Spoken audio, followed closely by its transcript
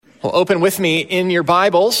Well, open with me in your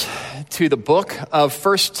Bibles to the book of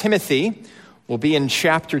 1 Timothy. We'll be in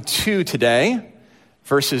chapter 2 today,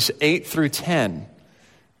 verses 8 through 10.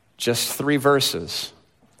 Just 3 verses.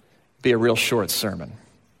 Be a real short sermon.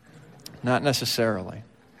 Not necessarily.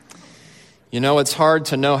 You know, it's hard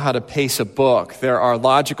to know how to pace a book. There are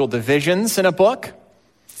logical divisions in a book.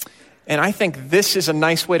 And I think this is a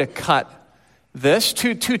nice way to cut this.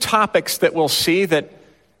 Two topics that we'll see that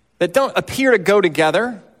don't appear to go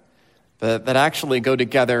together, but that actually go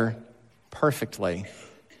together perfectly,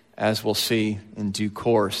 as we'll see in due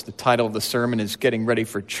course. The title of the sermon is Getting Ready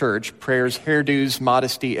for Church, Prayers, Hairdos,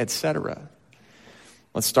 Modesty, etc.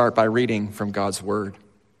 Let's start by reading from God's Word.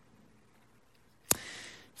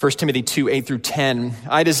 1 Timothy 2, 8 through 10.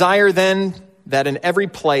 I desire then that in every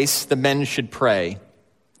place the men should pray,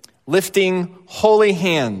 lifting holy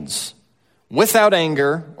hands, without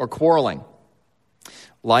anger or quarreling.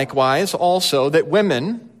 Likewise also that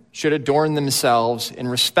women should adorn themselves in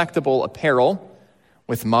respectable apparel,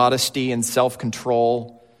 with modesty and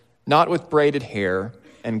self-control, not with braided hair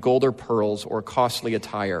and gold or pearls or costly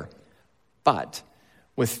attire, but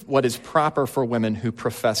with what is proper for women who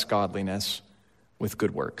profess godliness with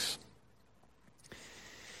good works.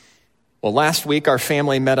 Well, last week our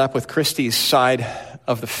family met up with Christy's side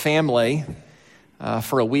of the family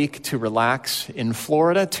for a week to relax in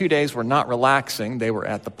Florida. 2 days were not relaxing. They were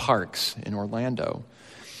at the parks in Orlando.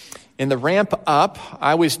 In the ramp up,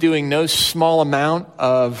 I was doing no small amount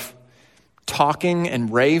of talking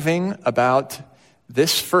and raving about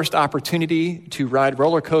this first opportunity to ride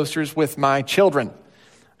roller coasters with my children.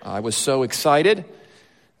 I was so excited.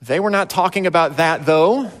 They were not talking about that,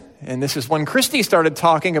 though. And this is when Christy started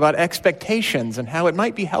talking about expectations and how it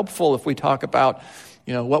might be helpful if we talk about,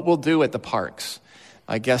 what we'll do at the parks.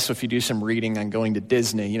 I guess if you do some reading on going to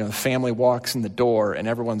Disney, the family walks in the door and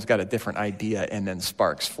everyone's got a different idea and then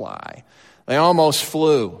sparks fly. They almost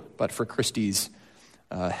flew, but for Christy's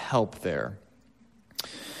help there.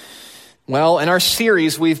 Well, in our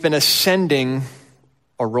series, we've been ascending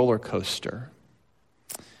a roller coaster.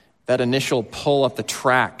 That initial pull up the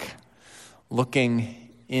track, looking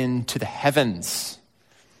into the heavens.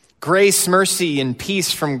 Grace, mercy, and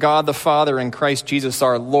peace from God the Father and Christ Jesus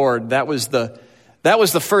our Lord. That was the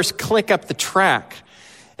first click up the track.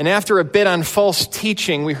 And after a bit on false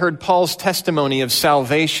teaching, we heard Paul's testimony of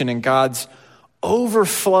salvation and God's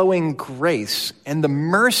overflowing grace and the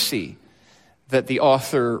mercy that the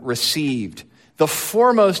author received. The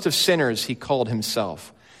foremost of sinners, he called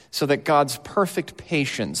himself, so that God's perfect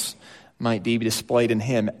patience might be displayed in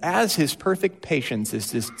him, as his perfect patience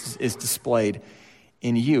is displayed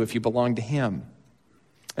in you if you belong to him.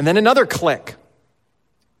 And then another click,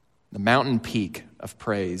 the mountain peak of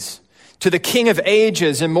praise. To the King of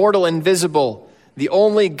ages, immortal, invisible, the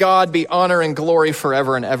only God, be honor and glory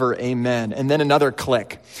forever and ever. Amen. And then another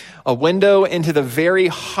click, a window into the very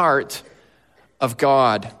heart of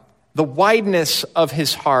God, the wideness of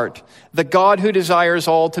his heart, the God who desires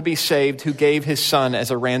all to be saved, who gave his son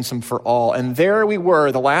as a ransom for all. And there we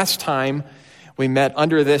were the last time we met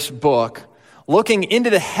under this book, looking into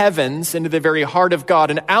the heavens, into the very heart of God,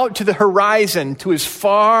 and out to the horizon, to as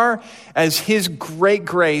far as his great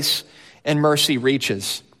grace and mercy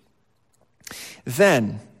reaches.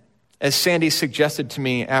 Then, as Sandy suggested to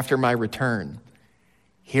me after my return,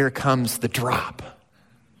 here comes the drop.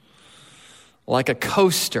 Like a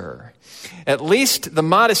coaster. At least the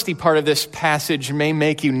modesty part of this passage may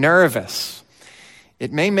make you nervous.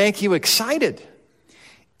 It may make you excited.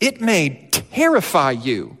 It may terrify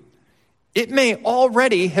you. It may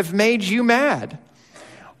already have made you mad.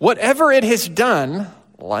 Whatever it has done,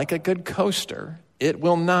 like a good coaster, it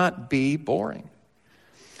will not be boring.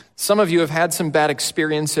 Some of you have had some bad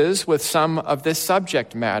experiences with some of this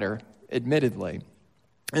subject matter, admittedly.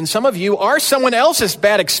 And some of you are someone else's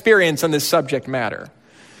bad experience on this subject matter.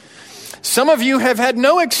 Some of you have had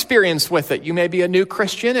no experience with it. You may be a new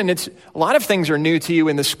Christian, and a lot of things are new to you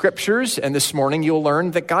in the scriptures. And this morning you'll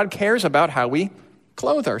learn that God cares about how we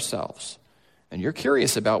clothe ourselves. And you're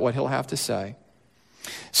curious about what he'll have to say.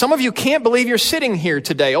 Some of you can't believe you're sitting here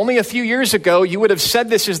today. Only a few years ago, you would have said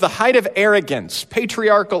this is the height of arrogance,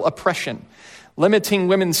 patriarchal oppression, limiting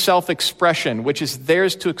women's self-expression, which is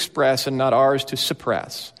theirs to express and not ours to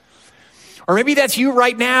suppress. Or maybe that's you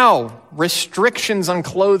right now. Restrictions on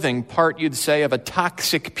clothing, part, you'd say, of a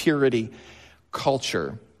toxic purity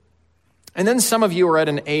culture. And then some of you are at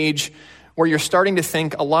an age where you're starting to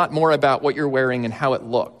think a lot more about what you're wearing and how it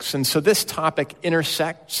looks. And so this topic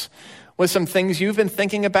intersects with some things you've been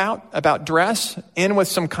thinking about dress, and with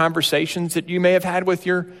some conversations that you may have had with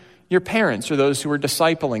your parents or those who are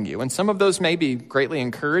discipling you. And some of those may be greatly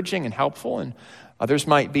encouraging and helpful, and Others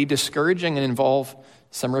might be discouraging and involve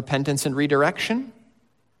some repentance and redirection.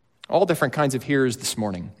 All different kinds of hearers this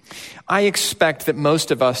morning. I expect that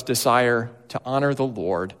most of us desire to honor the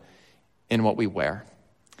Lord in what we wear.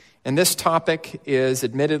 And this topic is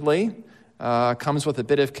admittedly comes with a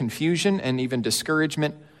bit of confusion and even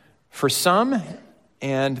discouragement for some,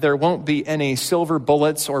 and there won't be any silver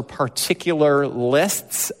bullets or particular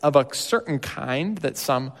lists of a certain kind that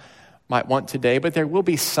some might want today, but there will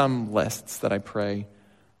be some lists that I pray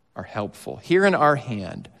are helpful. Here in our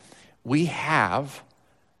hand, we have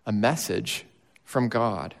a message from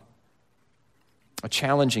God, a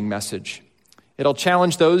challenging message. It'll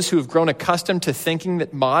challenge those who have grown accustomed to thinking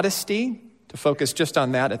that modesty, to focus just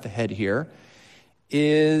on that at the head here,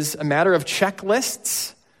 is a matter of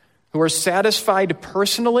checklists, who are satisfied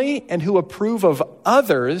personally and who approve of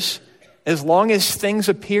others as long as things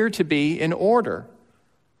appear to be in order.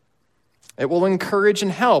 It will encourage and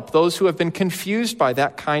help those who have been confused by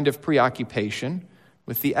that kind of preoccupation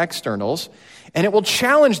with the externals, and it will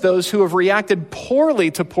challenge those who have reacted poorly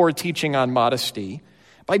to poor teaching on modesty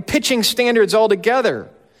by pitching standards altogether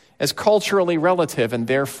as culturally relative and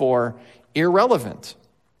therefore irrelevant.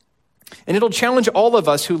 And it'll challenge all of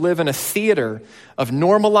us who live in a theater of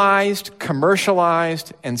normalized,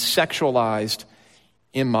 commercialized, and sexualized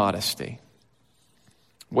immodesty.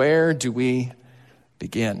 Where do we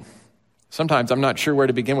begin? Sometimes I'm not sure where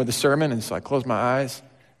to begin with the sermon, and so I close my eyes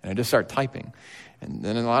and I just start typing. And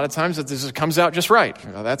then a lot of times this comes out just right.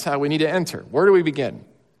 That's how we need to enter. Where do we begin?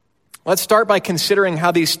 Let's start by considering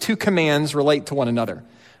how these two commands relate to one another.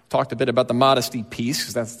 Talked a bit about the modesty piece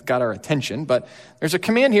because that's got our attention, but there's a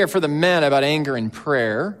command here for the men about anger and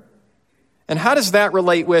prayer. And how does that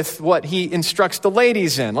relate with what he instructs the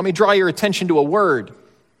ladies in? Let me draw your attention to a word.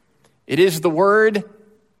 It is the word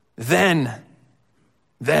then.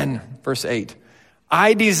 Then, verse 8.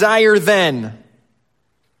 I desire then.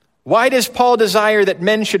 Why does Paul desire that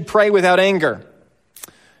men should pray without anger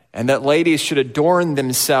and that ladies should adorn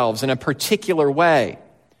themselves in a particular way?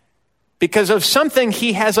 Because of something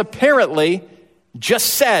he has apparently just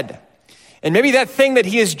said. And maybe that thing that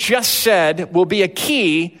he has just said will be a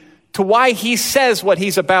key to why he says what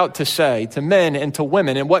he's about to say to men and to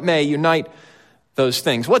women and what may unite those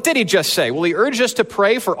things. What did he just say? Well, he urged us to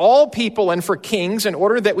pray for all people and for kings in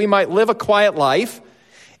order that we might live a quiet life.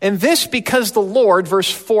 And this because the Lord,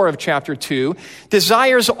 verse 4 of chapter 2,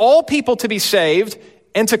 desires all people to be saved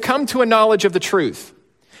and to come to a knowledge of the truth.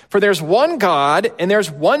 For there's one God and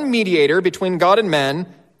there's one mediator between God and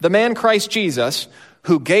men, the man Christ Jesus,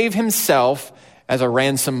 who gave himself as a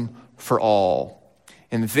ransom for all.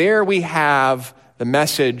 And there we have the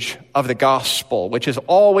message of the gospel, which is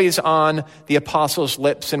always on the apostles'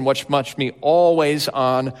 lips and which must be always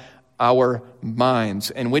on our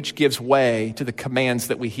minds, and which gives way to the commands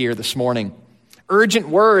that we hear this morning. Urgent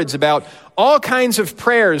words about all kinds of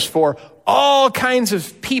prayers for all kinds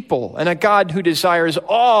of people and a God who desires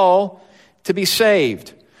all to be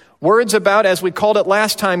saved. Words about, as we called it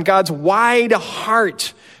last time, God's wide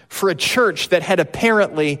heart for a church that had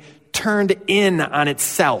apparently turned in on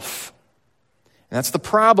itself. And that's the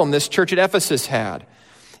problem this church at Ephesus had.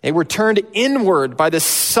 They were turned inward by the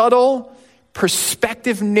subtle,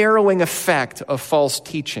 perspective-narrowing effect of false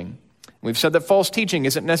teaching. We've said that false teaching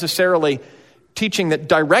isn't necessarily teaching that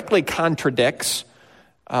directly contradicts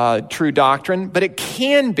true doctrine, but it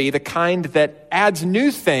can be the kind that adds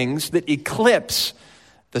new things that eclipse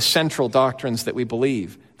the central doctrines that we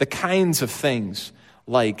believe. The kinds of things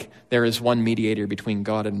like there is one mediator between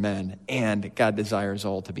God and men, and God desires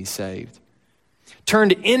all to be saved.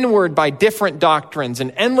 Turned inward by different doctrines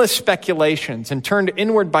and endless speculations, and turned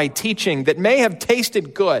inward by teaching that may have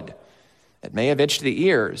tasted good, it may have itched the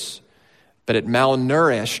ears, but it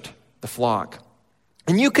malnourished the flock.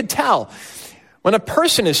 And you could tell. When a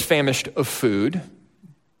person is famished of food,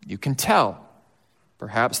 you can tell.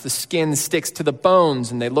 Perhaps the skin sticks to the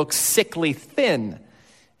bones and they look sickly thin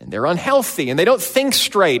and they're unhealthy and they don't think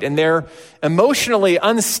straight and they're emotionally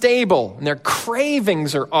unstable and their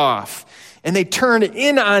cravings are off and they turn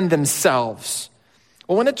in on themselves.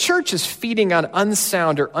 Well, when a church is feeding on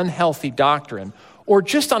unsound or unhealthy doctrine or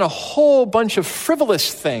just on a whole bunch of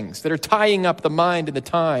frivolous things that are tying up the mind and the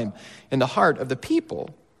time and the heart of the people,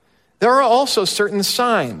 there are also certain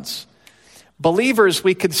signs. Believers,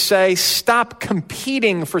 we could say, stop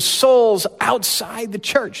competing for souls outside the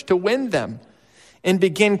church to win them and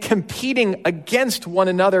begin competing against one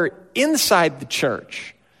another inside the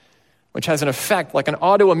church, which has an effect like an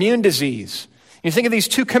autoimmune disease. You think of these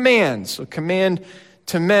two commands. A command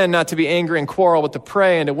to men not to be angry and quarrel, but to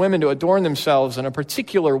pray, and to women to adorn themselves in a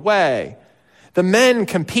particular way. The men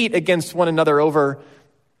compete against one another over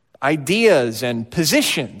ideas and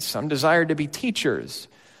positions. Some desire to be teachers.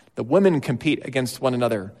 The women compete against one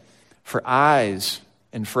another for eyes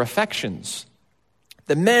and for affections.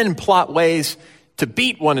 The men plot ways to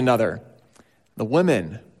beat one another. The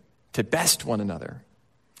women to best one another.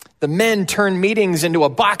 The men turn meetings into a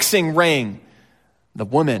boxing ring. The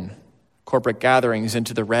women, corporate gatherings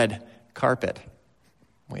into the red carpet.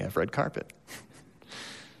 We have red carpet.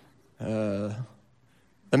 The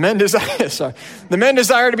men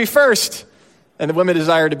desire to be first, and the women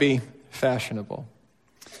desire to be fashionable.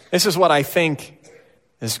 This is what I think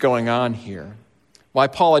is going on here. Why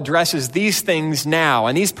Paul addresses these things now,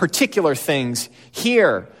 and these particular things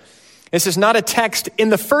here. This is not a text in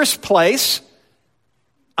the first place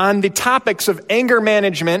on the topics of anger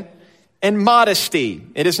management and modesty.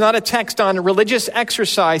 It is not a text on religious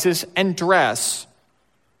exercises and dress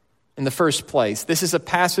in the first place. This is a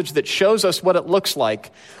passage that shows us what it looks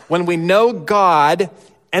like when we know God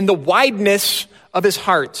and the wideness of his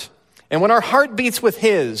heart. And when our heart beats with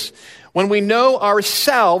his, when we know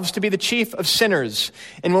ourselves to be the chief of sinners,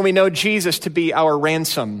 and when we know Jesus to be our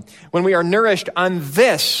ransom, when we are nourished on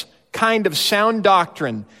this kind of sound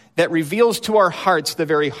doctrine that reveals to our hearts the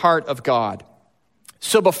very heart of God.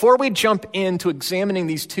 So before we jump into examining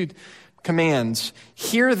these two commands,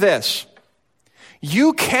 hear this.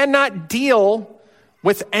 You cannot deal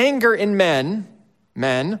with anger in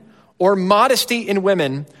men, or modesty in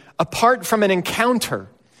women, apart from an encounter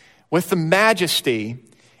with the majesty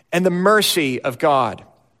and the mercy of God,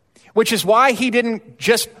 which is why he didn't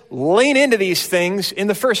just lean into these things in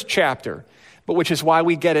the first chapter, but which is why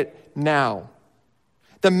we get it now.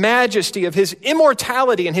 The majesty of his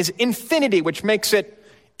immortality and his infinity, which makes it,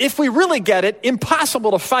 if we really get it,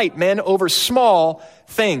 impossible to fight men over small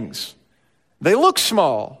things. They look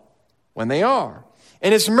small when they are.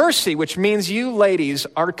 And his mercy, which means you ladies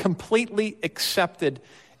are completely accepted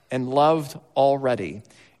and loved already.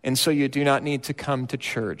 And so you do not need to come to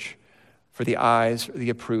church for the eyes or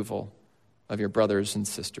the approval of your brothers and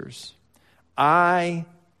sisters. I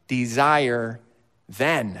desire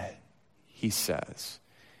then, he says.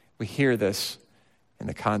 We hear this in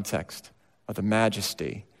the context of the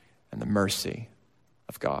majesty and the mercy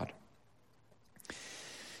of God.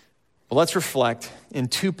 Well, let's reflect in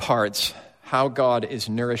two parts how God is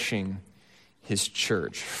nourishing his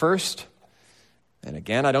church. First, and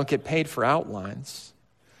again, I don't get paid for outlines,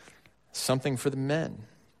 something for the men.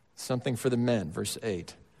 Something for the men, verse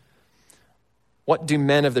 8. What do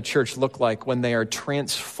men of the church look like when they are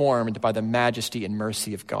transformed by the majesty and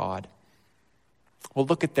mercy of God? Well,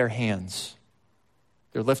 look at their hands.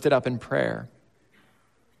 They're lifted up in prayer.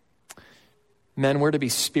 Men, we're to be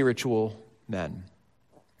spiritual men.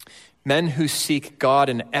 Men who seek God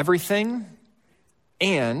in everything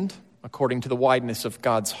and, according to the wideness of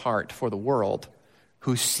God's heart for the world,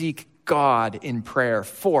 who seek God in prayer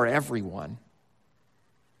for everyone.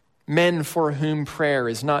 Men for whom prayer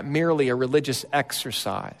is not merely a religious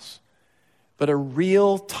exercise, but a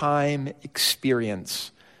real-time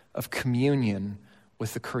experience of communion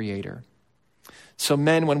with the Creator. So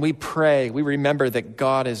men, when we pray, we remember that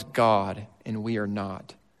God is God and we are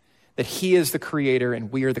not. That he is the Creator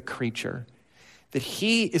and we are the creature. That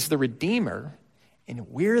he is the Redeemer and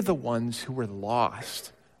we're the ones who were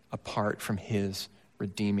lost apart from his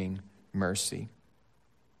redeeming mercy.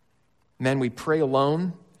 Men, we pray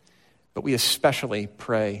alone, but we especially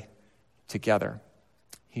pray together.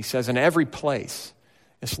 He says in every place,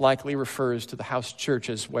 this likely refers to the house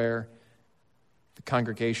churches where the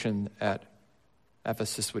congregation at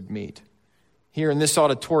Ephesus would meet. Here in this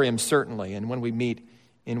auditorium, certainly, and when we meet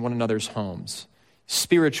in one another's homes.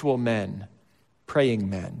 Spiritual men, praying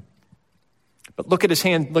men. But look at his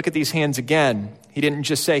hand, look at these hands again. He didn't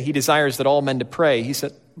just say he desires that all men to pray. He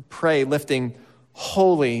said, pray lifting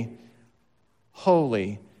holy,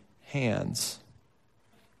 holy hands.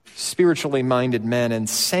 Spiritually minded men and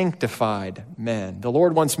sanctified men. The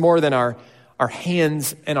Lord wants more than our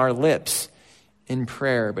hands and our lips in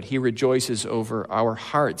prayer, but he rejoices over our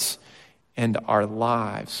hearts and our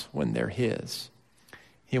lives when they're his.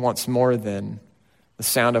 He wants more than the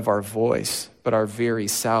sound of our voice, but our very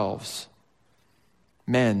selves.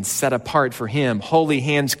 Men set apart for him, holy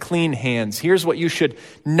hands, clean hands. Here's what you should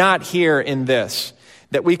not hear in this,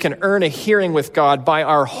 that we can earn a hearing with God by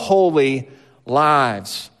our holy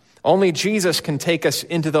lives. Only Jesus can take us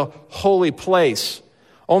into the holy place.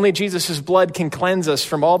 Only Jesus' blood can cleanse us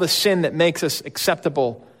from all the sin that makes us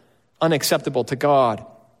unacceptable to God.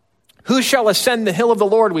 Who shall ascend the hill of the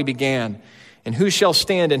Lord, we began, and who shall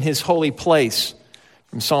stand in his holy place?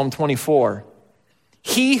 From Psalm 24.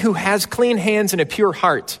 He who has clean hands and a pure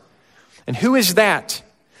heart. And who is that?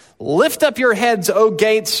 Lift up your heads, O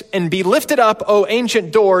gates, and be lifted up, O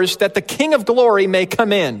ancient doors, that the King of glory may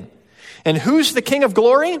come in. And who's the King of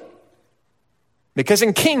glory? Because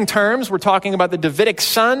in king terms, we're talking about the Davidic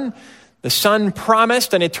son, the son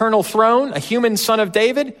promised an eternal throne, a human son of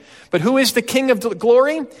David. But who is the King of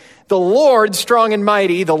glory? The Lord strong and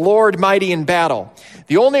mighty, the Lord mighty in battle.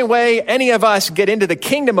 The only way any of us get into the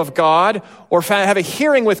kingdom of God or have a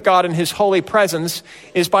hearing with God in his holy presence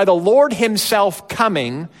is by the Lord himself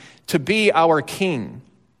coming to be our king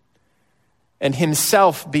and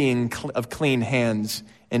himself being of clean hands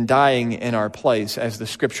and dying in our place, as the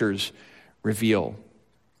scriptures reveal.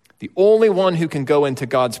 The only one who can go into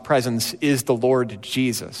God's presence is the Lord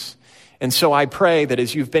Jesus. And so I pray that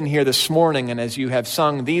as you've been here this morning and as you have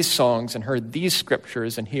sung these songs and heard these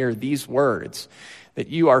scriptures and hear these words, that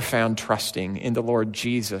you are found trusting in the Lord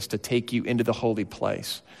Jesus to take you into the holy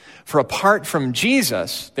place. For apart from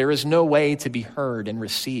Jesus, there is no way to be heard and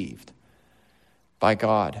received by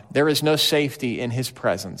God. There is no safety in his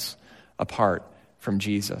presence apart from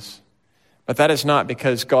Jesus. But that is not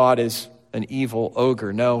because God is an evil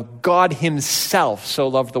ogre. No, God himself so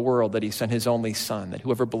loved the world that he sent his only son, that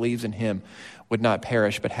whoever believes in him would not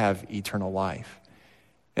perish but have eternal life.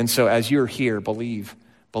 And so as you're here, believe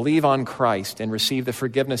on Christ and receive the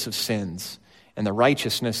forgiveness of sins and the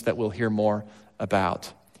righteousness that we'll hear more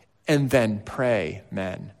about. And then pray,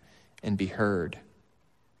 men, and be heard.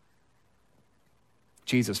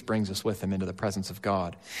 Jesus brings us with him into the presence of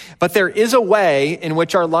God. But there is a way in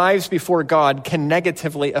which our lives before God can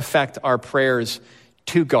negatively affect our prayers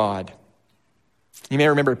to God. You may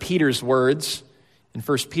remember Peter's words in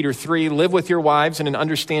 1 Peter 3, live with your wives in an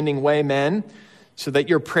understanding way, men, so that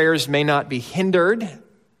your prayers may not be hindered.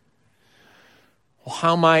 Well,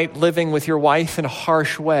 how might living with your wife in a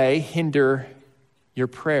harsh way hinder your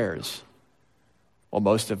prayers? Well,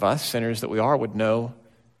 most of us, sinners that we are, would know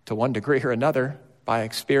to one degree or another by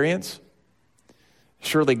experience.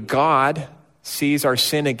 Surely God sees our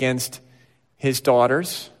sin against his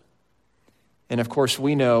daughters. And of course,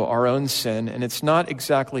 we know our own sin, and it's not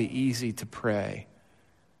exactly easy to pray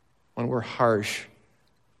when we're harsh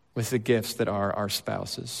with the gifts that are our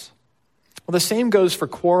spouses. Well, the same goes for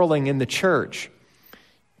quarreling in the church.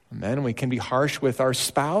 Men, we can be harsh with our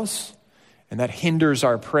spouse, and that hinders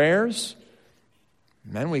our prayers.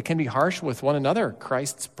 Men, we can be harsh with one another,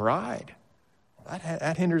 Christ's bride.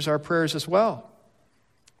 That hinders our prayers as well.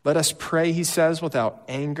 Let us pray, he says, without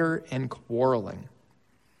anger and quarreling.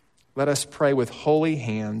 Let us pray with holy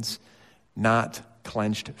hands, not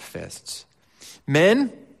clenched fists.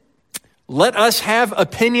 Men, let us have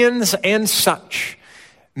opinions and such.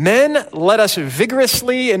 Men, let us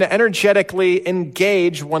vigorously and energetically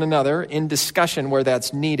engage one another in discussion where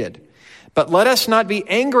that's needed. But let us not be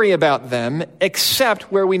angry about them,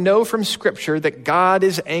 except where we know from Scripture that God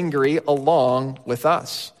is angry along with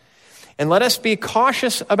us. And let us be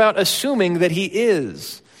cautious about assuming that he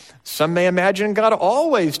is. Some may imagine God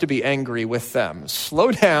always to be angry with them.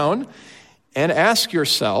 Slow down and ask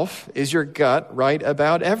yourself, is your gut right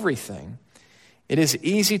about everything? It is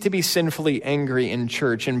easy to be sinfully angry in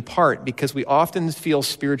church, in part because we often feel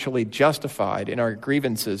spiritually justified in our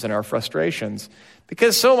grievances and our frustrations,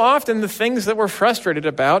 because so often the things that we're frustrated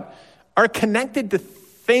about are connected to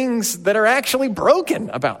things that are actually broken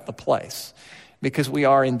about the place, because we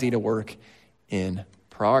are indeed a work in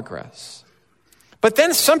progress. But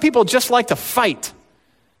then some people just like to fight.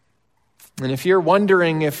 And if you're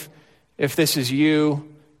wondering if this is you,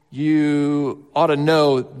 you ought to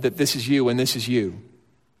know that this is you and this is you.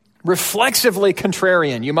 Reflexively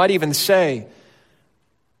contrarian, you might even say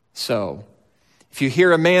so. If you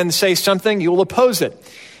hear a man say something, you will oppose it.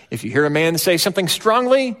 If you hear a man say something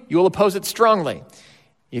strongly, you will oppose it strongly.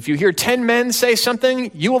 If you hear 10 men say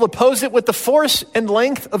something, you will oppose it with the force and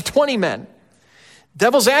length of 20 men.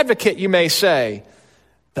 Devil's advocate, you may say,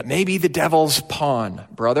 but maybe the devil's pawn,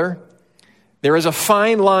 brother. There is a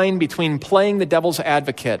fine line between playing the devil's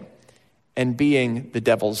advocate and being the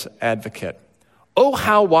devil's advocate. Oh,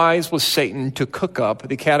 how wise was Satan to cook up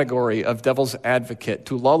the category of devil's advocate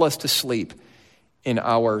to lull us to sleep in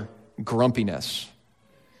our grumpiness.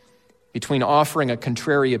 Between offering a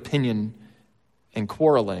contrary opinion and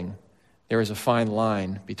quarreling, there is a fine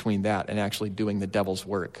line between that and actually doing the devil's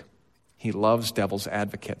work. He loves devil's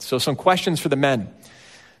advocates. So some questions for the men.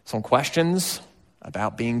 Some questions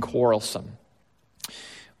about being quarrelsome.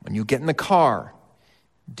 When you get in the car,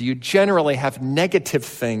 do you generally have negative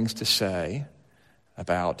things to say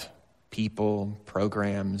about people,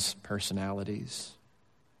 programs, personalities?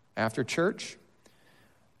 After church,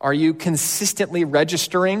 are you consistently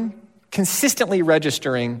registering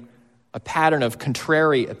a pattern of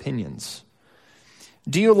contrary opinions?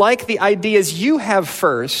 Do you like the ideas you have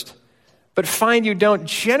first, but find you don't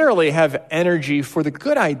generally have energy for the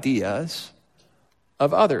good ideas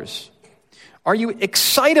of others? Are you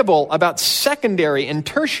excitable about secondary and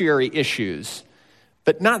tertiary issues,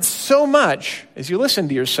 but not so much as you listen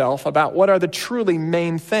to yourself about what are the truly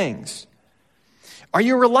main things? Are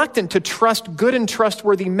you reluctant to trust good and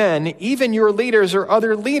trustworthy men, even your leaders or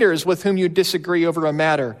other leaders with whom you disagree over a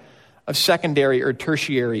matter of secondary or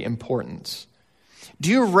tertiary importance? Do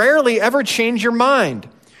you rarely ever change your mind?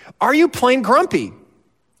 Are you plain grumpy?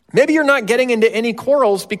 Maybe you're not getting into any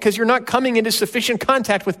quarrels because you're not coming into sufficient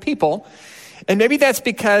contact with people. And maybe that's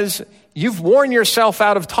because you've worn yourself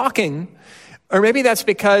out of talking. Or maybe that's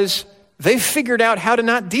because they've figured out how to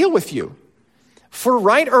not deal with you. For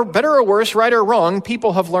right or better or worse, right or wrong,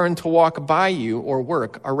 people have learned to walk by you or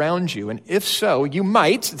work around you. And if so, you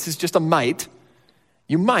might, this is just a might,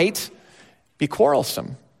 you might be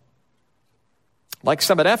quarrelsome. Like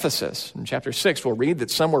some at Ephesus. In chapter 6, we'll read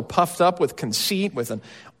that some were puffed up with conceit, with an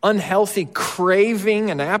unhealthy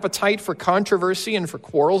craving, an appetite for controversy and for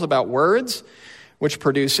quarrels about words, which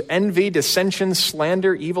produce envy, dissension,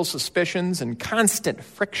 slander, evil suspicions, and constant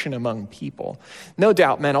friction among people. No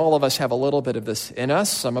doubt, men, all of us have a little bit of this in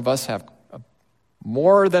us. Some of us have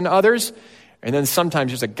more than others. And then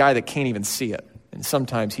sometimes there's a guy that can't even see it. And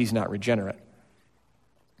sometimes he's not regenerate.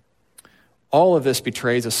 All of this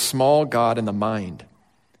betrays a small God in the mind,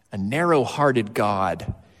 a narrow-hearted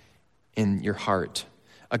God in your heart,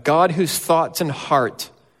 a God whose thoughts and heart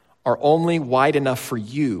are only wide enough for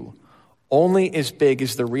you, only as big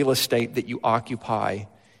as the real estate that you occupy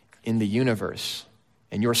in the universe.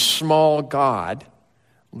 And your small God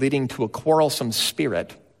leading to a quarrelsome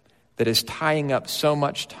spirit that is tying up so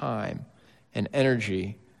much time and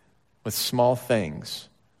energy with small things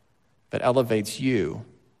that elevates you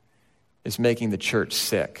is making the church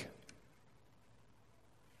sick.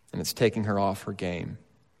 And it's taking her off her game.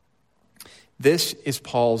 This is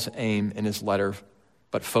Paul's aim in his letter,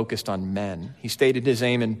 but focused on men. He stated his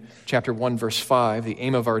aim in chapter 1, verse 5. The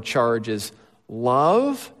aim of our charge is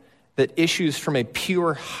love that issues from a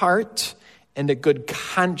pure heart and a good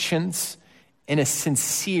conscience and a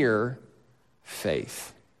sincere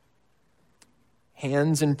faith.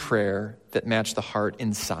 Hands in prayer that match the heart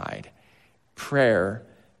inside. Prayer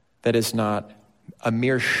that is not a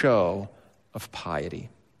mere show of piety.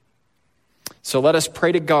 So let us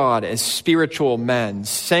pray to God as spiritual men,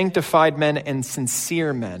 sanctified men and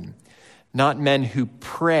sincere men, not men who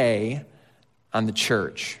prey on the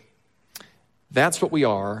church. That's what we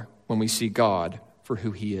are when we see God for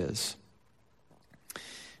who he is.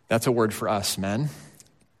 That's a word for us, men.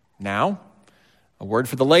 Now, a word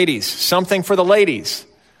for the ladies, something for the ladies.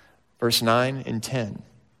 Verse 9 and 10.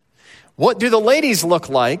 What do the ladies look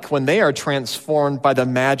like when they are transformed by the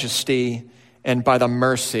majesty and by the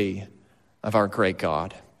mercy of our great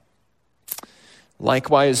God?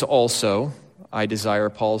 Likewise also, I desire,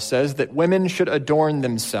 Paul says, that women should adorn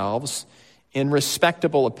themselves in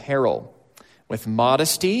respectable apparel, with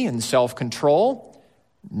modesty and self-control,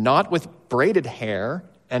 not with braided hair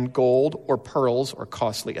and gold or pearls or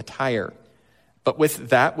costly attire, but with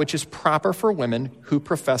that which is proper for women who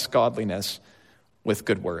profess godliness with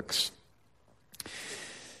good works.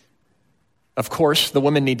 Of course, the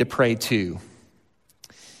women need to pray too.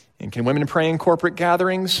 And can women pray in corporate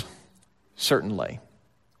gatherings? Certainly.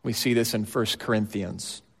 We see this in 1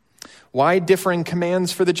 Corinthians. Why differing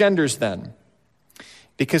commands for the genders then?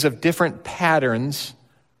 Because of different patterns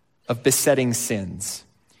of besetting sins.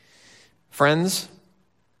 Friends,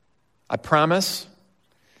 I promise,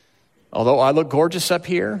 although I look gorgeous up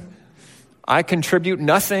here, I contribute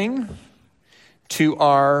nothing to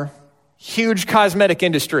our huge cosmetic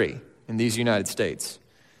industry in these United States.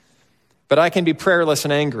 But I can be prayerless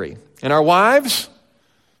and angry. And our wives,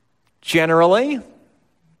 generally,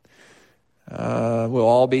 will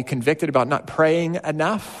all be convicted about not praying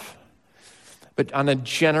enough. But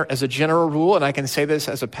as a general rule, and I can say this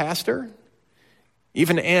as a pastor,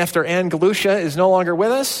 even after Ann Galusha is no longer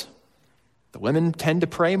with us, the women tend to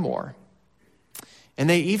pray more. And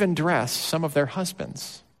they even dress some of their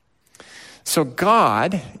husbands. So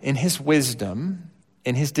God, in his wisdom,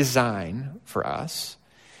 in his design for us,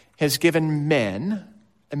 has given men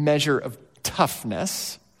a measure of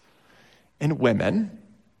toughness and women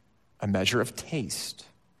a measure of taste.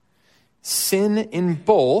 Sin in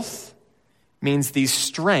both means these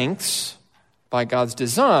strengths, by God's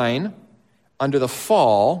design, under the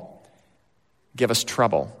fall, give us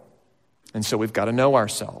trouble. And so we've got to know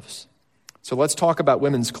ourselves. So let's talk about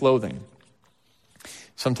women's clothing.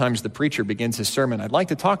 Sometimes the preacher begins his sermon, I'd like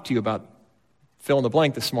to talk to you about fill in the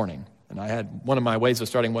blank this morning. And one of my ways of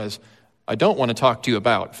starting was, I don't want to talk to you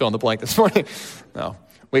about, fill in the blank this morning. No,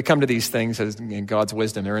 we come to these things as in God's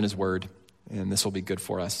wisdom. They're in his word, and this will be good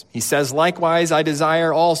for us. He says, likewise, I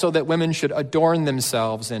desire also that women should adorn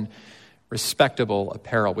themselves in respectable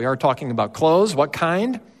apparel. We are talking about clothes. What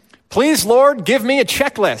kind? Please, Lord, give me a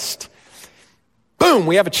checklist. Boom,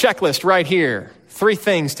 we have a checklist right here. 3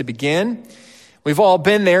 things to begin. We've all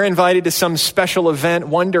been there, invited to some special event,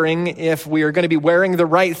 wondering if we are going to be wearing the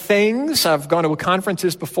right things. I've gone to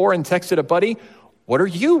conferences before and texted a buddy, what are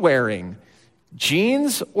you wearing?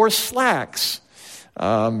 Jeans or slacks?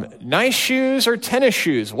 Nice shoes or tennis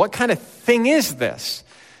shoes? What kind of thing is this?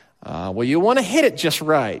 Well, you want to hit it just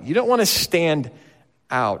right. You don't want to stand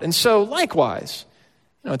out. And so likewise,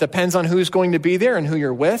 it depends on who's going to be there and who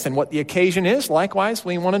you're with and what the occasion is. Likewise,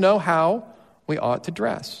 we want to know how we ought to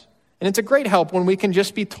dress. And it's a great help when we can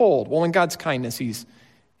just be told. Well, in God's kindness, he's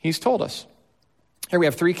told us. Here we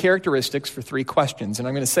have 3 characteristics for 3 questions. And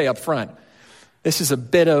I'm going to say up front, this is a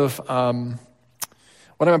bit of, what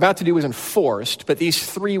I'm about to do isn't forced, but these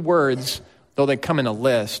 3 words, though they come in a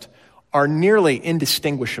list, are nearly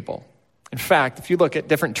indistinguishable. In fact, if you look at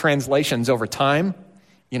different translations over time,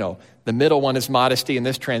 the middle one is modesty in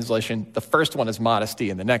this translation, the first one is modesty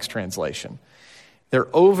in the next translation. They're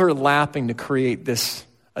overlapping to create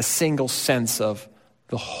a single sense of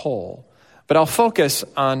the whole. But I'll focus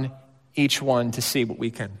on each one to see what we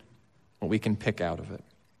can pick out of it.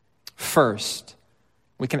 First,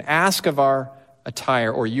 we can ask of our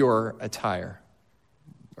attire or your attire.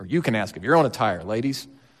 Or you can ask of your own attire, ladies.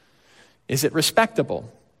 Is it respectable?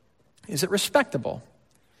 Is it respectable?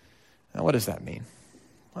 Now, what does that mean?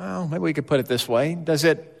 Well, maybe we could put it this way. Does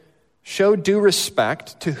it show due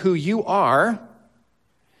respect to who you are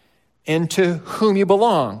and to whom you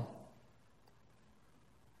belong?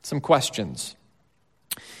 Some questions.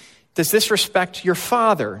 Does this respect your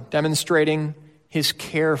father, demonstrating his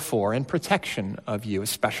care for and protection of you?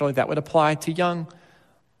 Especially that would apply to young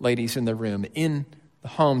ladies in the room, in the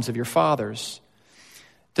homes of your fathers.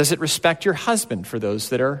 Does it respect your husband, for those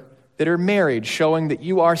that are married, showing that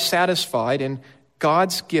you are satisfied in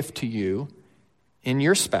God's gift to you in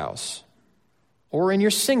your spouse or in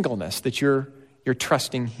your singleness, that you're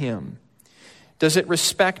trusting him? Does it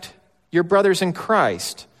respect your brothers in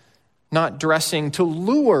Christ, not dressing to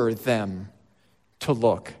lure them to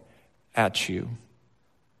look at you,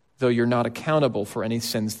 though you're not accountable for any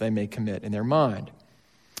sins they may commit in their mind?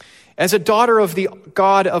 As a daughter of the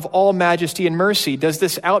God of all majesty and mercy, does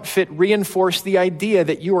this outfit reinforce the idea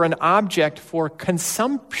that you are an object for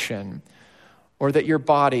consumption, or that your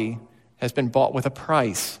body has been bought with a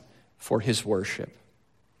price for his worship?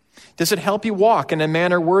 Does it help you walk in a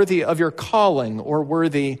manner worthy of your calling or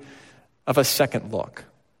worthy of a second look?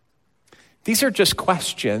 These are just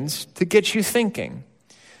questions to get you thinking.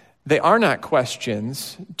 They are not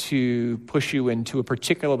questions to push you into a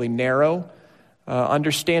particularly narrow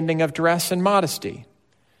understanding of dress and modesty.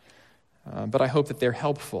 But I hope that they're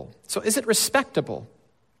helpful. So is it respectable?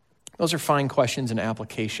 Those are fine questions in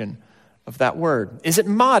application of that word. Is it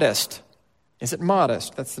modest? Is it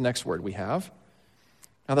modest? That's the next word we have.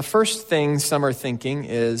 Now, the first thing some are thinking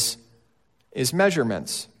is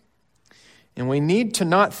measurements. And we need to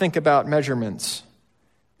not think about measurements,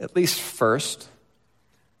 at least first.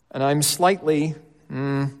 And I'm slightly,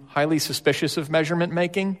 highly suspicious of measurement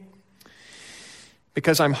making,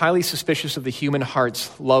 because I'm highly suspicious of the human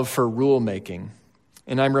heart's love for rule making.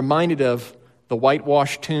 And I'm reminded of the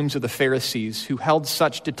whitewashed tombs of the Pharisees, who held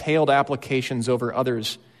such detailed applications over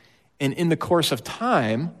others. And in the course of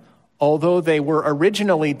time, although they were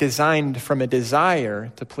originally designed from a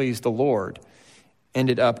desire to please the Lord,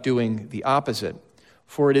 ended up doing the opposite.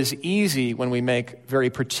 For it is easy when we make very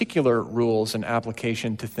particular rules and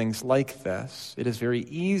application to things like this, it is very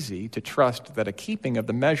easy to trust that a keeping of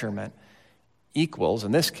the measurement equals,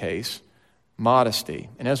 in this case, modesty.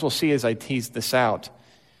 And as we'll see as I tease this out,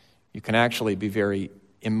 you can actually be very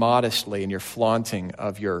immodestly in your flaunting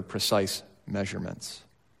of your precise measurements.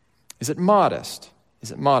 Is it modest?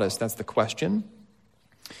 Is it modest? That's the question.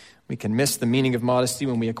 We can miss the meaning of modesty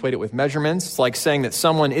when we equate it with measurements. It's like saying that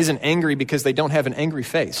someone isn't angry because they don't have an angry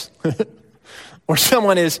face. Or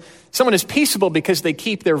someone is peaceable because they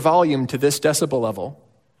keep their volume to this decibel level.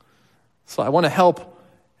 So I want to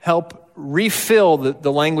help refill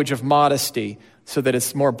the language of modesty so that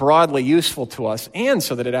it's more broadly useful to us and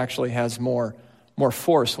so that it actually has more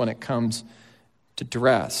force when it comes to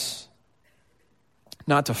dress.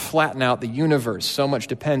 Not to flatten out the universe. So much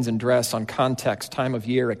depends in dress on context, time of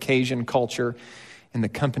year, occasion, culture, and the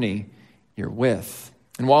company you're with.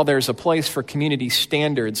 And while there's a place for community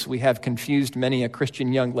standards, we have confused many a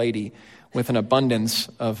Christian young lady with an abundance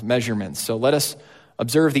of measurements. So let us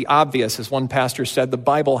Observe the obvious. As one pastor said, the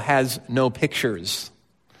Bible has no pictures.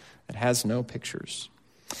 It has no pictures.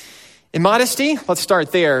 Immodesty, let's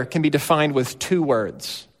start there, can be defined with two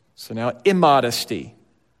words. So now, immodesty,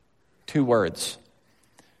 two words.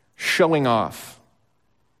 Showing off.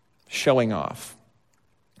 Showing off.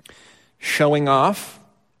 Showing off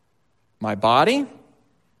my body.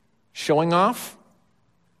 Showing off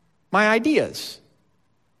my ideas.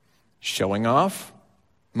 Showing off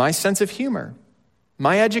my sense of humor,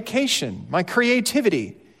 my education, my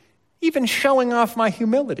creativity, even showing off my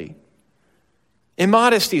humility.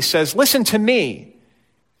 Immodesty says, listen to me.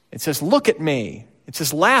 It says, look at me. It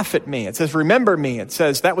says, laugh at me. It says, remember me. It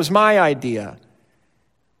says, that was my idea.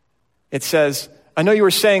 It says, I know you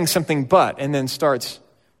were saying something, but, and then starts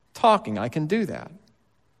talking. I can do that.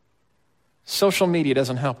 Social media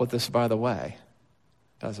doesn't help with this, by the way,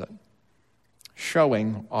 does it?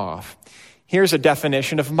 Showing off. Here's a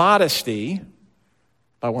definition of modesty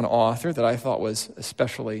by one author that I thought was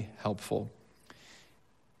especially helpful.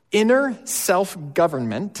 Inner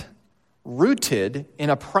self-government rooted in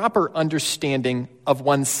a proper understanding of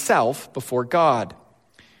oneself before God,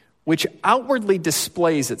 which outwardly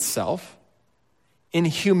displays itself in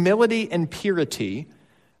humility and purity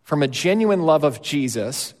from a genuine love of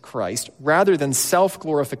Jesus Christ rather than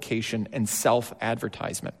self-glorification and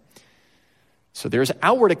self-advertisement. So there's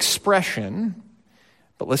outward expression,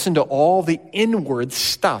 but listen to all the inward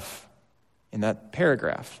stuff in that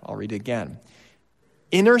paragraph. I'll read it again.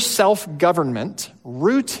 Inner self-government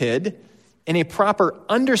rooted in a proper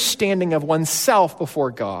understanding of oneself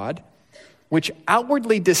before God, which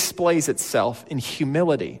outwardly displays itself in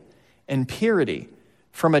humility and purity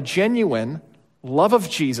from a genuine love of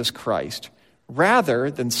Jesus Christ rather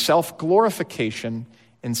than self-glorification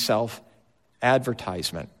and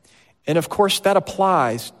self-advertisement. And of course, that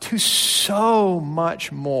applies to so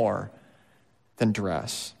much more than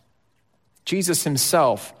dress. Jesus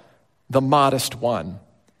himself, the modest one,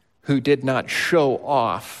 who did not show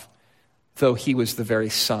off, though he was the very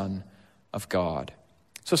Son of God.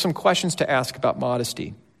 So some questions to ask about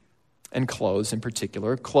modesty and clothes in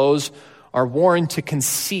particular. Clothes are worn to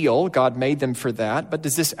conceal. God made them for that. But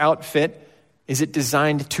does this outfit, is it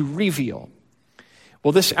designed to reveal?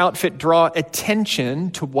 Will this outfit draw attention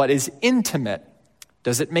to what is intimate?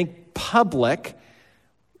 Does it make public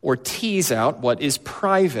or tease out what is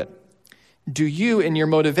private? Do you, in your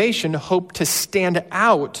motivation, hope to stand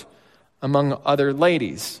out among other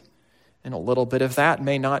ladies? And a little bit of that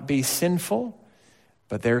may not be sinful,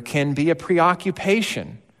 but there can be a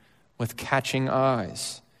preoccupation with catching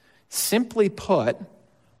eyes. Simply put,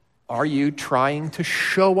 are you trying to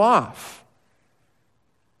show off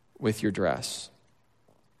with your dress?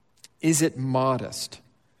 Is it modest?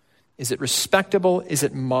 Is it respectable? Is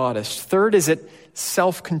it modest? Third, is it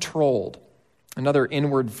self-controlled? Another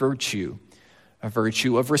inward virtue, a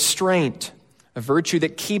virtue of restraint, a virtue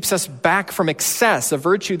that keeps us back from excess, a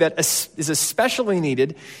virtue that is especially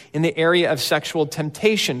needed in the area of sexual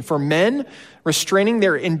temptation. For men, restraining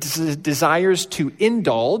their desires to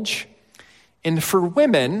indulge, and for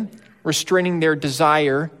women, restraining their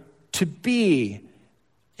desire to be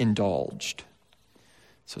indulged.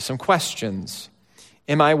 So some questions.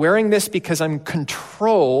 Am I wearing this because I'm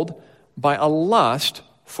controlled by a lust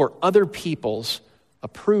for other people's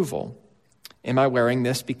approval? Am I wearing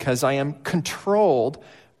this because I am controlled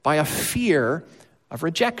by a fear of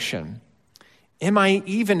rejection? Am I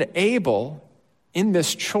even able, in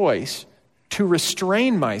this choice, to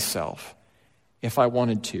restrain myself if I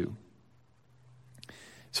wanted to?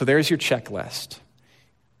 So there's your checklist.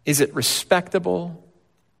 Is it respectable?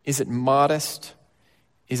 Is it modest?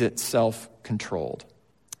 Is it self-controlled?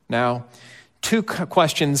 Now, two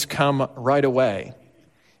questions come right away.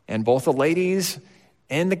 And both the ladies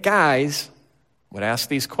and the guys would ask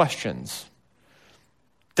these questions.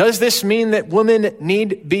 Does this mean that women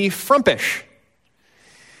need be frumpish?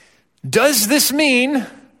 Does this mean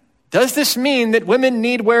that women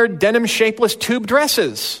need wear denim shapeless tube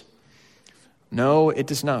dresses? No, it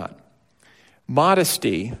does not.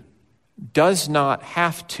 Modesty does not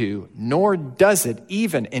have to, nor does it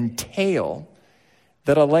even entail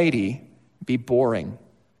that a lady be boring.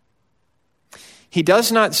 He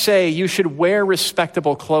does not say you should wear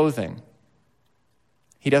respectable clothing.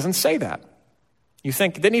 He doesn't say that. You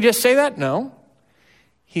think, didn't he just say that? No.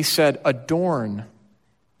 He said, adorn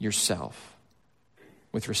yourself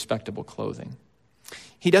with respectable clothing.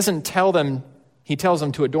 He doesn't tell them, he tells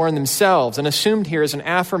them to adorn themselves, and assumed here is an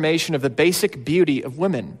affirmation of the basic beauty of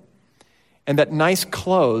women, and that nice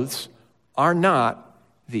clothes are not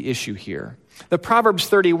the issue here. The Proverbs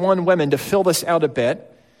 31 women, to fill this out a bit,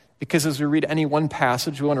 because as we read any one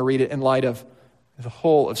passage, we want to read it in light of the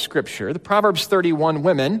whole of Scripture. The Proverbs 31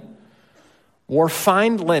 women wore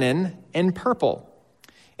fine linen and purple,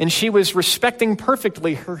 and she was respecting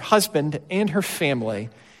perfectly her husband and her family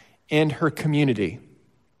and her community.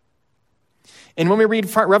 And when we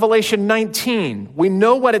read Revelation 19, we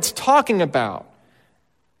know what it's talking about.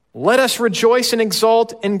 Let us rejoice and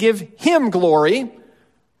exult and give him glory,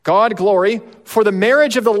 God glory, for the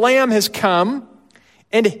marriage of the Lamb has come,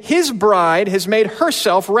 and his bride has made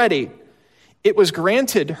herself ready. It was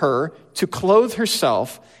granted her to clothe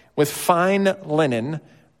herself with fine linen,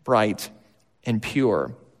 bright and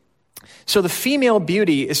pure. So the female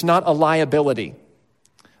beauty is not a liability.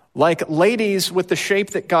 Like ladies with the shape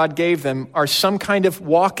that God gave them are some kind of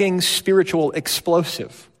walking spiritual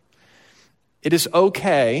explosive. It is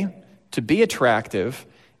okay to be attractive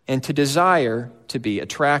and to desire to be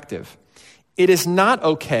attractive. It is not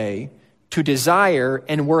okay to desire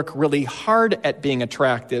and work really hard at being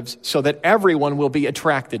attractive so that everyone will be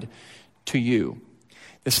attracted to you.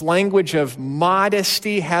 This language of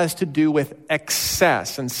modesty has to do with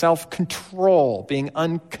excess and self-control, being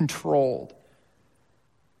uncontrolled.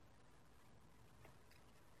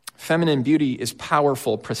 Feminine beauty is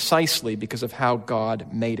powerful precisely because of how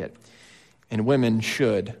God made it, and women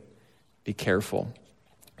should be careful.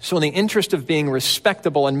 So in the interest of being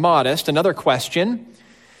respectable and modest, another question: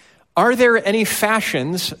 are there any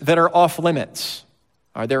fashions that are off limits?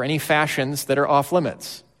 Are there any fashions that are off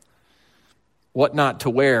limits? What Not to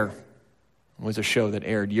Wear was a show that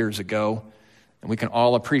aired years ago, and we can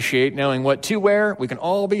all appreciate knowing what to wear. We can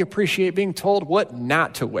all appreciate being told what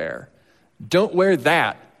not to wear. Don't wear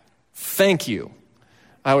that. Thank you.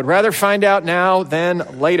 I would rather find out now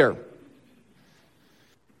than later.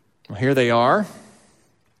 Well, here they are.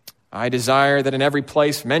 I desire that in every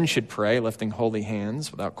place men should pray, lifting holy hands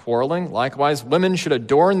without quarreling. Likewise, women should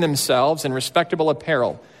adorn themselves in respectable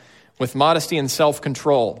apparel, with modesty and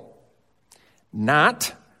self-control,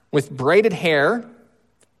 not with braided hair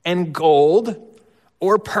and gold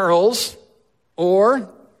or pearls or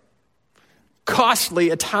costly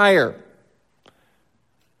attire.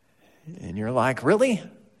 And you're like, really?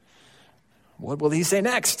 What will he say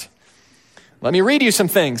next? Let me read you some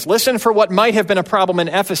things. Listen for what might have been a problem in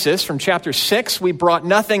Ephesus from chapter 6. We brought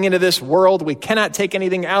nothing into this world. We cannot take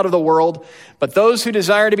anything out of the world. But those who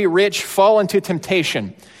desire to be rich fall into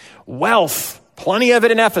temptation. Wealth, plenty of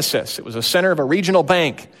it in Ephesus. It was a center of a regional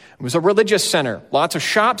bank. It was a religious center. Lots of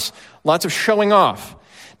shops, lots of showing off.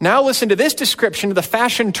 Now listen to this description of the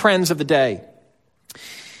fashion trends of the day.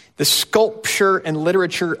 The sculpture and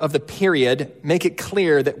literature of the period make it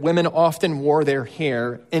clear that women often wore their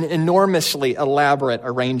hair in enormously elaborate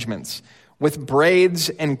arrangements, with braids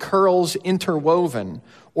and curls interwoven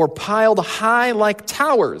or piled high like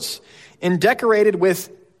towers and decorated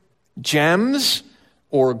with gems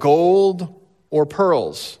or gold or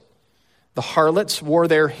pearls. The harlots wore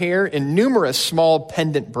their hair in numerous small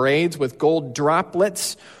pendant braids with gold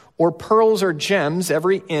droplets or pearls or gems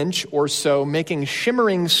every inch or so, making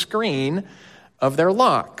shimmering screen of their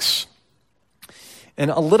locks.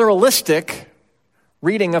 And a literalistic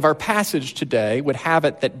reading of our passage today would have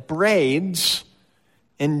it that braids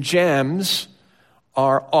and gems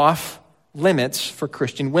are off limits for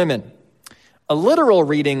Christian women. A literal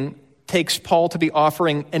reading takes Paul to be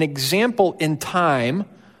offering an example in time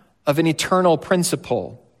of an eternal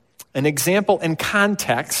principle, an example in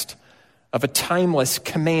context of a timeless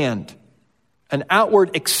command, an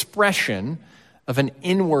outward expression of an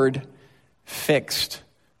inward fixed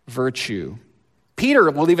virtue. Peter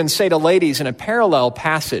will even say to ladies in a parallel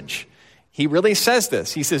passage, he really says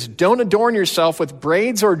this. He says, don't adorn yourself with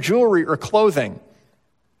braids or jewelry or clothing.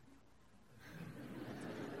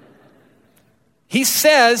 He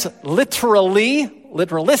says,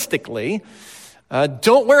 literalistically,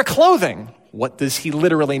 don't wear clothing. What does he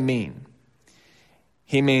literally mean?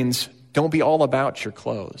 He means, don't be all about your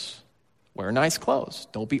clothes. Wear nice clothes.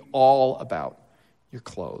 Don't be all about your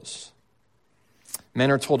clothes.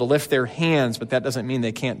 Men are told to lift their hands, but that doesn't mean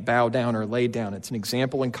they can't bow down or lay down. It's an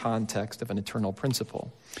example in context of an eternal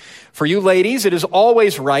principle. For you ladies, it is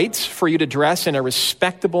always right for you to dress in a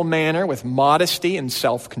respectable manner with modesty and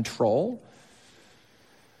self-control.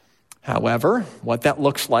 However, what that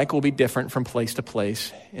looks like will be different from place to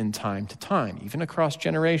place and time to time, even across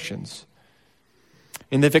generations.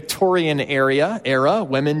 In the Victorian era,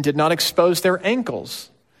 women did not expose their ankles.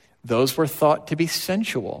 Those were thought to be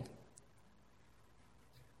sensual.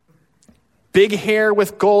 Big hair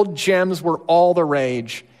with gold gems were all the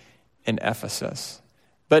rage in Ephesus.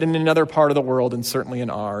 But in another part of the world, and certainly in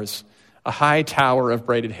ours, a high tower of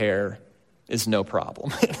braided hair is no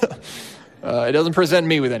problem. It doesn't present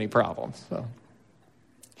me with any problems. So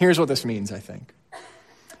here's what this means, I think.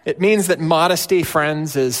 It means that modesty,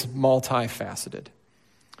 friends, is multifaceted.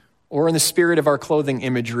 Or in the spirit of our clothing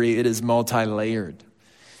imagery, it is multi-layered.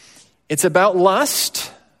 It's about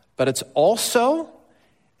lust, but it's also,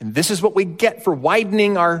 and this is what we get for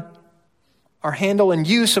widening our handle and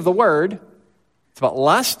use of the word, it's about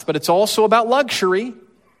lust, but it's also about luxury.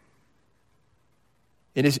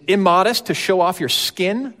 It is immodest to show off your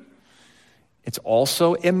skin. It's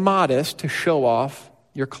also immodest to show off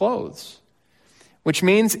your clothes, which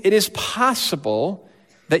means it is possible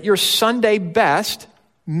that your Sunday best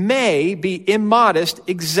may be immodest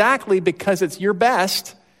exactly because it's your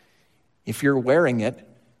best if you're wearing it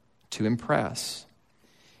to impress.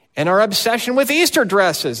 And our obsession with Easter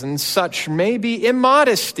dresses and such may be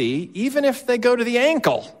immodesty, even if they go to the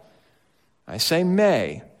ankle. I say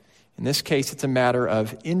may. In this case, it's a matter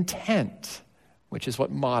of intent, which is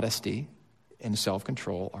what modesty and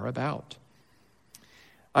self-control are about.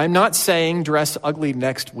 I'm not saying dress ugly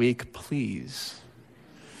next week, please.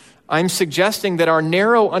 I'm suggesting that our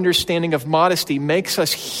narrow understanding of modesty makes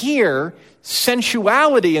us hear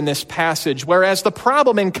sensuality in this passage, whereas the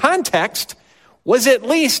problem in context was at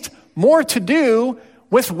least more to do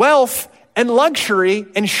with wealth and luxury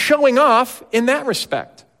and showing off in that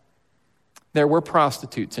respect. There were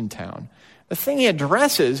prostitutes in town. The thing he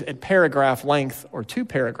addresses at paragraph length or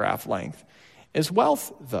 2-paragraph length is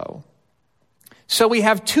wealth, though. So we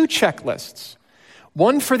have 2 checklists,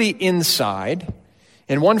 one for the inside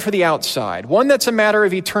and one for the outside. One that's a matter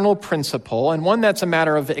of eternal principle and one that's a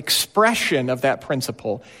matter of expression of that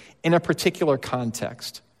principle in a particular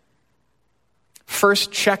context.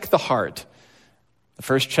 First, check the heart. The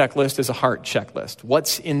first checklist is a heart checklist.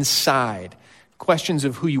 What's inside? Questions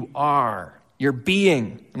of who you are, your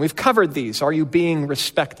being. And we've covered these. Are you being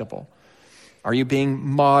respectable? Are you being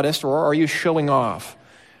modest, or are you showing off?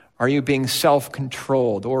 Are you being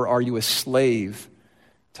self-controlled, or are you a slave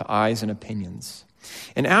to eyes and opinions?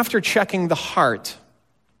 And after checking the heart,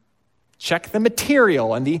 check the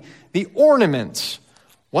material and the ornaments.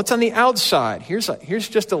 What's on the outside? Here's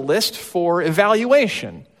just a list for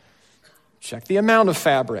evaluation. Check the amount of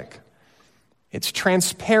fabric, its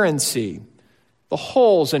transparency, the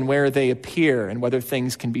holes and where they appear and whether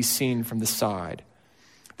things can be seen from the side.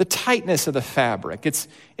 The tightness of the fabric,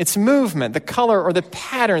 its movement, the color or the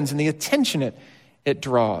patterns and the attention it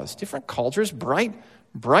draws. Different cultures, bright,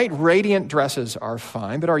 radiant dresses are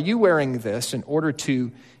fine, but are you wearing this in order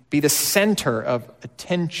to be the center of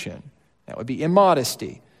attention? That would be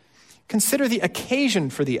immodesty. Consider the occasion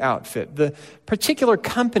for the outfit, the particular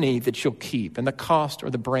company that you'll keep, and the cost or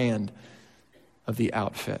the brand of the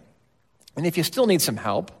outfit. And if you still need some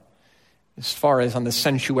help, as far as on the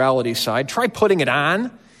sensuality side, try putting it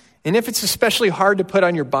on. And if it's especially hard to put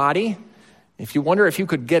on your body, if you wonder if you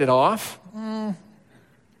could get it off,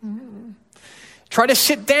 try to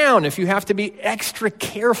sit down if you have to be extra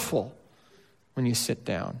careful when you sit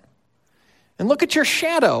down. And look at your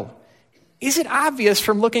shadow. Is it obvious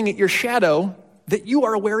from looking at your shadow that you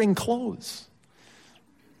are wearing clothes?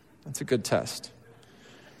 That's a good test.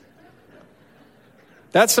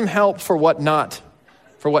 That's some help for what not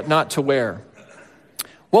to wear.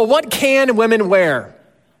 Well, what can women wear?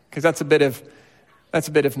 Because that's a bit of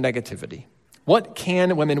negativity. What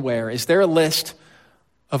can women wear? Is there a list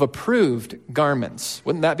of approved garments?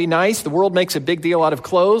 Wouldn't that be nice? The world makes a big deal out of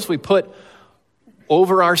clothes we put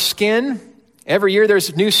over our skin. Every year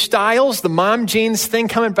there's new styles. The mom jeans thing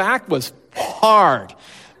coming back was hard.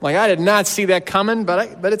 Like, I did not see that coming,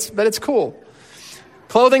 but it's cool.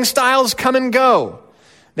 Clothing styles come and go.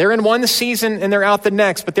 They're in one season and they're out the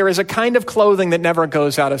next, but there is a kind of clothing that never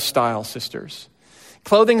goes out of style, sisters.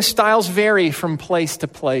 Clothing styles vary from place to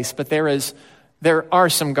place, but there are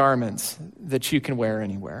some garments that you can wear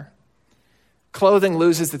anywhere. Clothing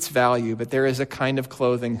loses its value, but there is a kind of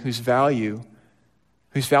clothing whose value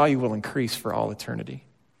will increase for all eternity.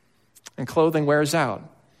 And clothing wears out,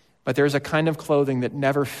 but there's a kind of clothing that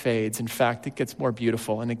never fades. In fact, it gets more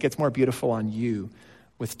beautiful, and it gets more beautiful on you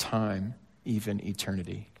with time, even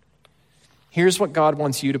eternity. Here's what God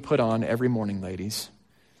wants you to put on every morning, ladies.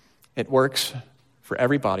 It works for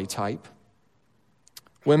every body type.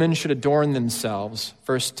 Women should adorn themselves,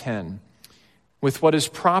 verse 10, with what is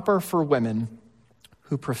proper for women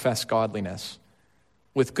who profess godliness,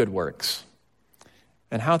 with good works.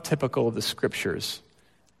 And how typical of the scriptures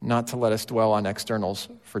not to let us dwell on externals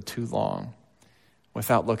for too long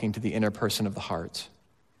without looking to the inner person of the heart.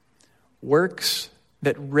 Works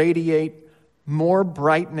that radiate more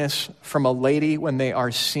brightness from a lady when they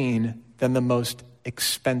are seen than the most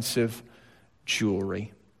expensive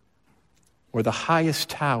jewelry, or the highest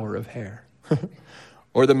tower of hair,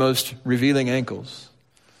 or the most revealing ankles.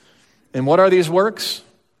 And what are these works?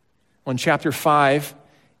 Well, in chapter 5,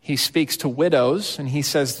 he speaks to widows, and he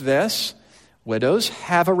says this: widows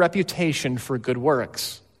have a reputation for good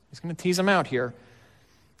works. He's going to tease them out here.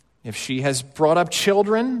 If she has brought up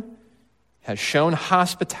children, has shown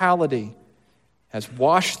hospitality, has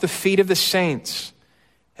washed the feet of the saints,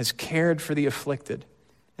 has cared for the afflicted,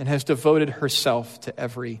 and has devoted herself to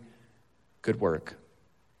every good work.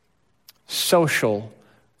 Social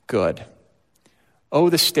good. Oh,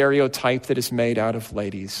 the stereotype that is made out of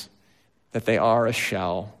ladies, that they are a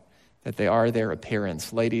shell, that they are their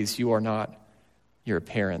appearance. Ladies, you are not your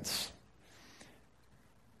appearance.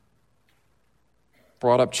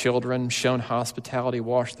 Brought up children, shown hospitality,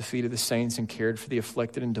 washed the feet of the saints, and cared for the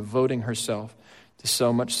afflicted, and devoting herself to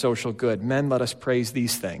so much social good. Men, let us praise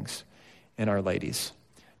these things in our ladies.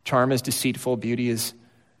 Charm is deceitful, beauty is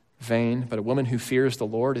vain, but a woman who fears the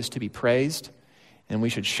Lord is to be praised, and we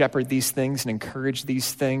should shepherd these things and encourage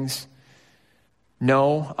these things.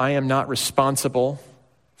 No, I am not responsible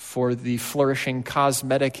for the flourishing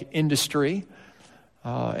cosmetic industry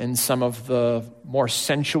and some of the more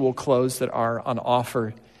sensual clothes that are on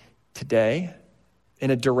offer today in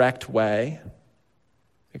a direct way,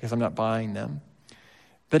 because I'm not buying them.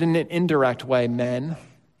 But in an indirect way, men,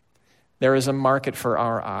 there is a market for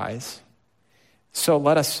our eyes. So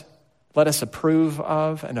let us approve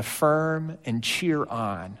of and affirm and cheer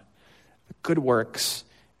on the good works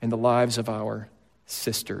in the lives of our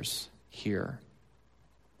sisters here.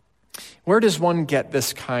 Where does one get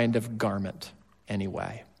this kind of garment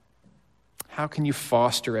anyway? How can you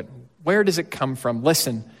foster it? Where does it come from?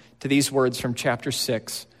 Listen to these words from chapter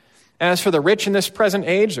 6. As for the rich in this present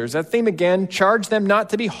age, there's that theme again, charge them not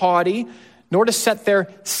to be haughty, nor to set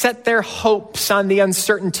their hopes on the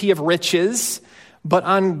uncertainty of riches, but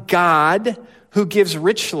on God, who gives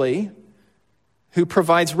richly, who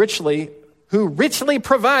richly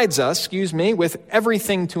provides us, with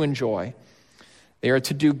everything to enjoy. They are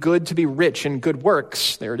to do good, to be rich in good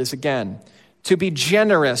works. There it is again. To be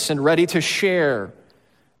generous and ready to share,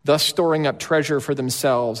 thus storing up treasure for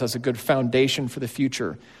themselves as a good foundation for the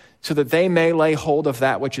future, so that they may lay hold of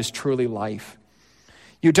that which is truly life.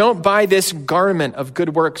 You don't buy this garment of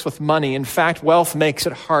good works with money. In fact, wealth makes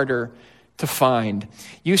it harder to find.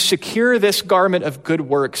 You secure this garment of good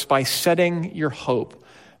works by setting your hope,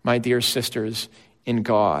 my dear sisters, in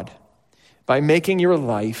God, by making your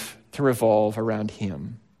life to revolve around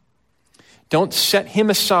Him. Don't set Him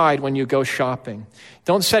aside when you go shopping.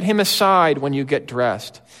 Don't set Him aside when you get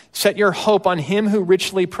dressed. Set your hope on Him who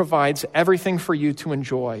richly provides everything for you to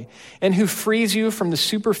enjoy and who frees you from the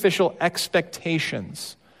superficial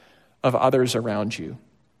expectations of others around you.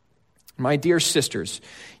 My dear sisters,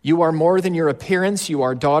 you are more than your appearance. You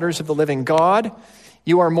are daughters of the living God.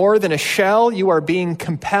 You are more than a shell. You are being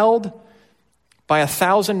compelled by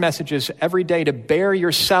 1,000 messages every day to bear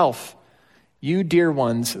yourself. You, dear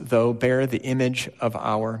ones, though, bear the image of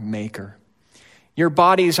our Maker. Your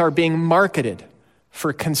bodies are being marketed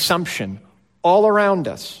for consumption all around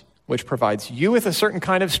us, which provides you with a certain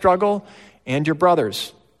kind of struggle and your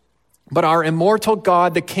brothers. But our immortal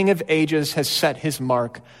God, the King of ages, has set His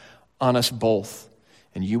mark on us both,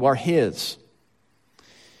 and you are His.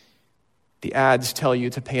 The ads tell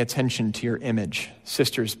you to pay attention to your image.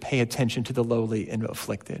 Sisters, pay attention to the lowly and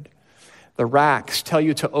afflicted. The racks tell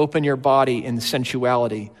you to open your body in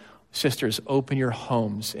sensuality. Sisters, open your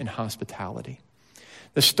homes in hospitality.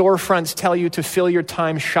 The storefronts tell you to fill your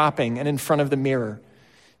time shopping and in front of the mirror.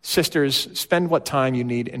 Sisters, spend what time you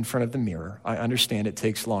need in front of the mirror. I understand it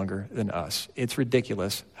takes longer than us. It's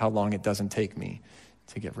ridiculous how long it doesn't take me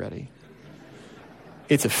to get ready.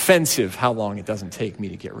 It's offensive how long it doesn't take me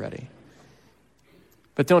to get ready.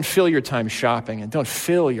 But don't fill your time shopping and don't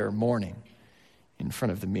fill your morning in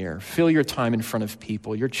front of the mirror. Fill your time in front of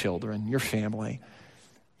people, your children, your family,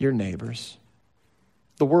 your neighbors.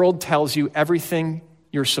 The world tells you everything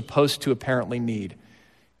you're supposed to apparently need.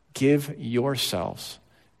 Give yourselves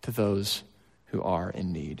to those who are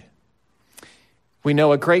in need. We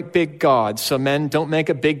know a great big God, so men, don't make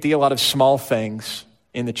a big deal out of small things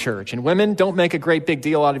in the church. And women, don't make a great big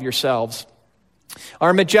deal out of yourselves.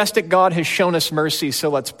 Our majestic God has shown us mercy, so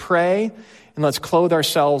let's pray and let's clothe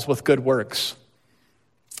ourselves with good works.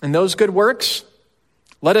 And those good works,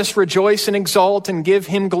 let us rejoice and exalt and give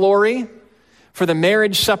Him glory. For the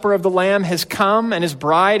marriage supper of the Lamb has come, and His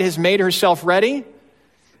bride has made herself ready.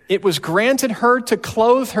 It was granted her to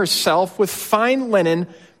clothe herself with fine linen,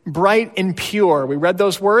 bright and pure. We read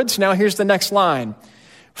those words. Now here's the next line.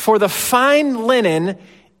 For the fine linen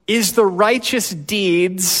is the righteous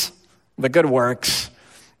deeds, the good works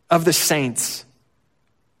of the saints.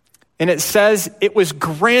 And it says it was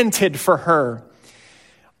granted for her.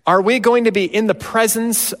 Are we going to be in the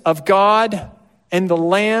presence of God and the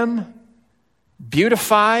Lamb,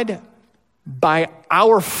 beautified by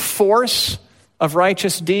our force of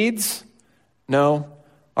righteous deeds? No,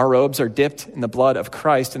 our robes are dipped in the blood of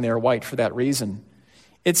Christ, and they are white for that reason.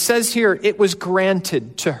 It says here, it was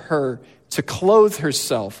granted to her to clothe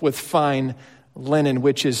herself with fine linen,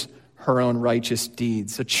 which is her own righteous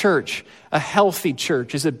deeds. A church, a healthy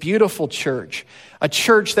church, is a beautiful church, a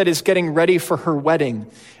church that is getting ready for her wedding,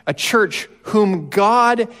 a church whom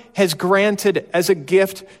God has granted as a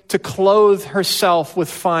gift to clothe herself with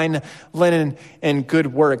fine linen and good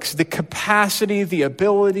works. The capacity, the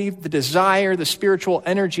ability, the desire, the spiritual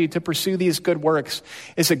energy to pursue these good works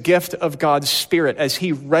is a gift of God's Spirit as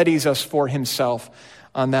he readies us for himself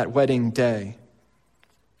on that wedding day.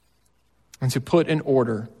 And to put in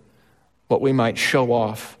order what we might show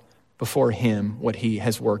off before him, what he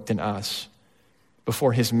has worked in us,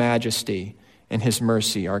 before his majesty and his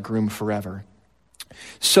mercy, our groom forever.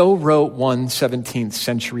 So wrote one 17th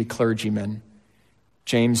century clergyman,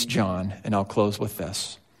 James John, and I'll close with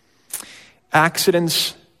this.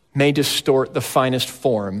 Accidents may distort the finest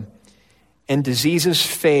form, and diseases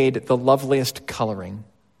fade the loveliest coloring.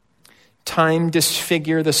 Time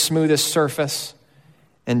disfigure the smoothest surface,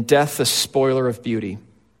 and death the spoiler of beauty.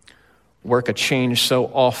 Work a change so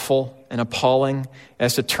awful and appalling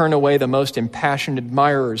as to turn away the most impassioned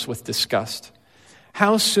admirers with disgust.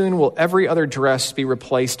 How soon will every other dress be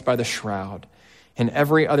replaced by the shroud, and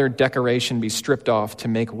every other decoration be stripped off to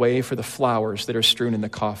make way for the flowers that are strewn in the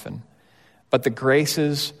coffin? But the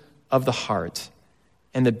graces of the heart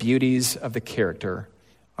and the beauties of the character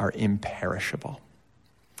are imperishable.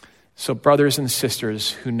 So, brothers and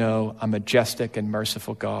sisters who know a majestic and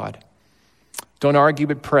merciful God, don't argue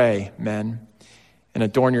but pray, men, and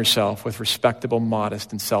adorn yourself with respectable,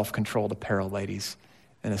 modest, and self-controlled apparel, ladies,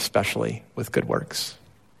 and especially with good works.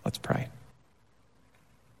 Let's pray.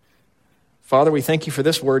 Father, we thank you for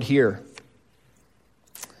this word here.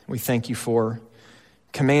 We thank you for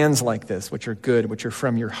commands like this, which are good, which are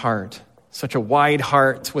from your heart. Such a wide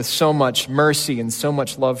heart with so much mercy and so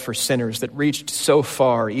much love for sinners that reached so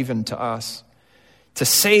far even to us, to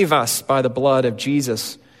save us by the blood of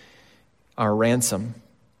Jesus, our ransom,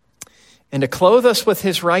 and to clothe us with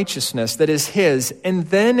his righteousness that is his, and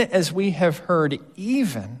then, as we have heard,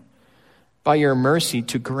 even by your mercy,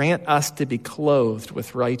 to grant us to be clothed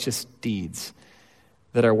with righteous deeds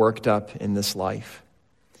that are worked up in this life.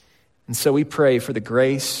 And so we pray for the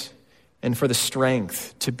grace and for the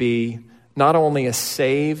strength to be not only a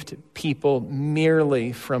saved people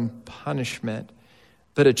merely from punishment,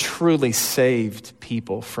 but a truly saved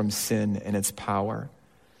people from sin and its power.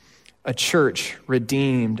 A church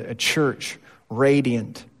redeemed, a church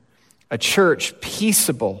radiant, a church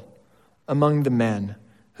peaceable among the men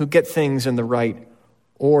who get things in the right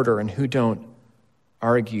order and who don't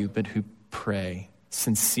argue, but who pray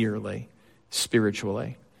sincerely,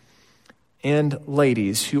 spiritually. And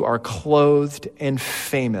ladies who are clothed and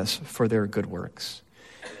famous for their good works.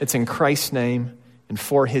 It's in Christ's name and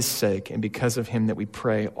for his sake and because of him that we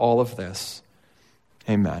pray all of this.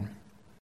 Amen.